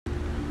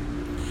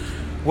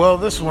Well,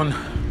 this one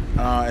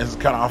is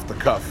kind of off the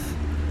cuff.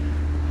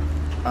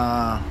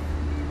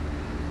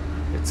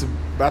 It's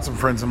about some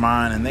friends of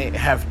mine, and they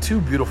have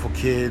two beautiful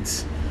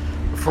kids.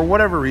 For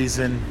whatever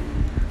reason,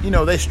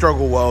 they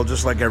struggle well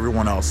just like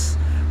everyone else.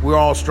 We're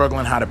all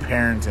struggling how to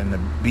parent and to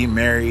be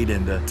married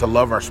and to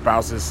love our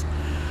spouses.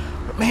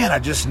 But man, I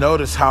just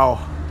noticed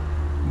how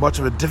much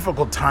of a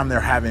difficult time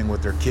they're having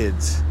with their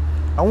kids.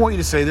 I want you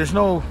to say there's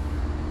no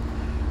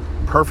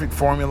perfect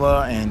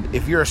formula, and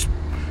if you're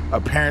a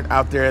parent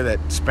out there that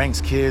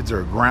spanks kids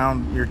or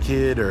ground your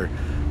kid or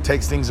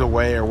takes things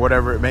away or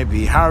whatever it may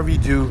be, however you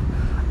do,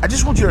 I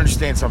just want you to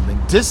understand something.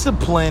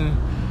 Discipline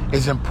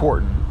is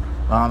important.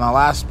 On the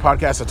last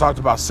podcast, I talked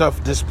about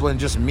self-discipline,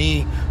 just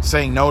me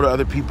saying no to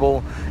other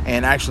people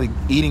and actually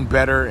eating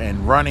better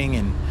and running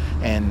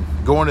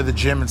and going to the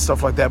gym and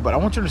stuff like that. But I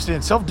want you to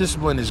understand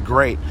self-discipline is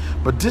great,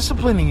 but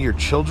disciplining your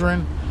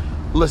children,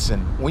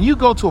 listen, when you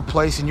go to a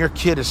place and your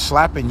kid is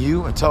slapping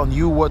you and telling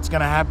you what's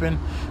going to happen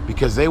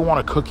because they want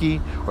a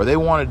cookie or they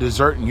want a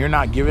dessert and you're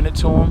not giving it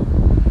to them,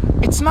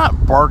 it's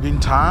not bargain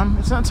time.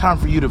 It's not time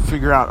for you to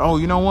figure out, oh,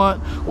 you know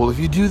what? Well, if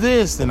you do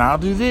this, then I'll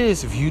do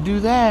this. If you do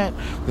that,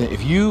 then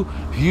if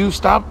you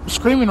stop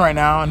screaming right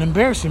now and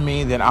embarrassing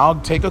me, then I'll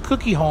take a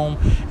cookie home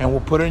and we'll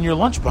put it in your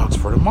lunchbox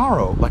for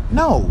tomorrow. Like,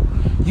 no,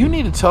 you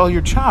need to tell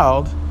your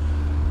child,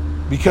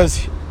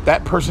 because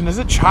that person is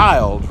a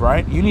child,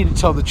 right? You need to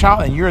tell the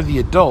child, and you're the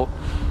adult.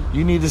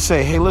 You need to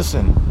say, hey,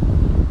 listen,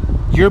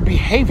 your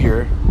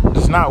behavior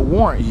does not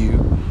warrant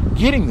you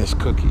getting this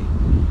cookie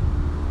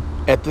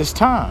at this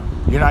time.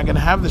 You're not going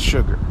to have the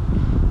sugar.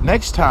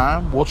 Next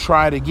time, we'll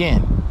try it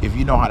again. If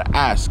you know how to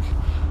ask,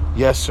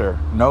 yes, sir,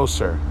 no,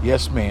 sir,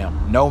 yes,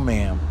 ma'am, no,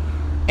 ma'am.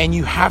 And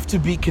you have to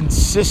be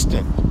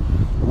consistent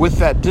with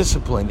that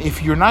discipline.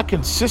 If you're not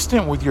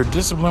consistent with your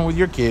discipline with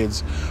your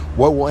kids,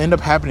 what will end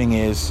up happening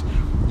is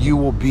you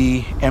will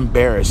be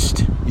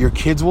embarrassed. Your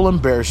kids will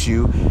embarrass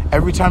you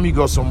every time you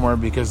go somewhere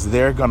because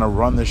they're going to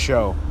run the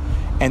show.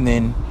 And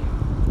then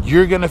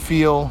you're going to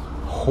feel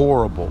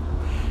horrible.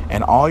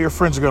 And all your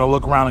friends are going to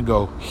look around and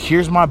go,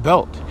 here's my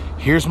belt.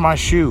 Here's my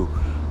shoe.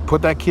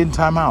 Put that kid in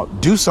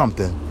timeout. Do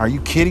something. Are you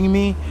kidding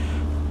me?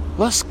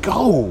 Let's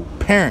go.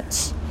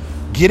 Parents,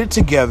 get it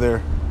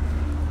together.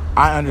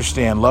 I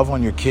understand. Love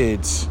on your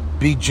kids.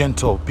 Be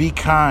gentle. Be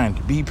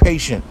kind. Be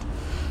patient.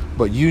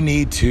 But you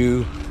need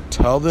to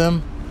tell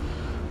them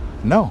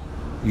no.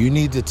 You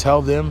need to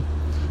tell them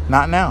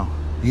not now.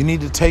 You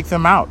need to take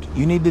them out.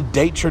 You need to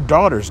date your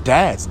daughters.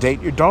 Dads,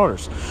 date your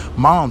daughters.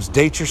 Moms,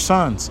 date your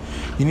sons.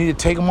 You need to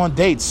take them on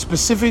dates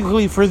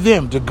specifically for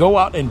them to go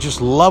out and just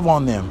love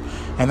on them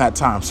in that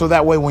time. So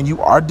that way when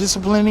you are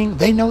disciplining,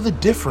 they know the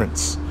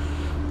difference.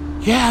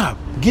 Yeah,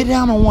 get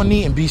down on one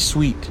knee and be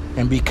sweet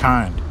and be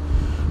kind.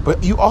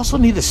 But you also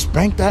need to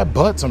spank that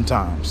butt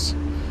sometimes.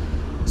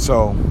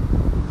 So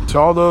to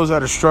all those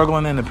that are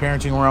struggling in the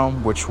parenting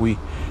realm, which we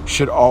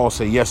should all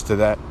say yes to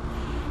that,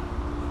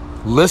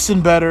 listen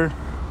better.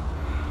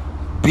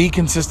 Be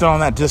consistent on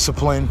that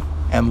discipline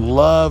and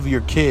love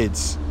your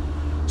kids.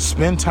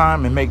 Spend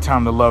time and make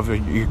time to love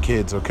your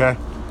kids, okay?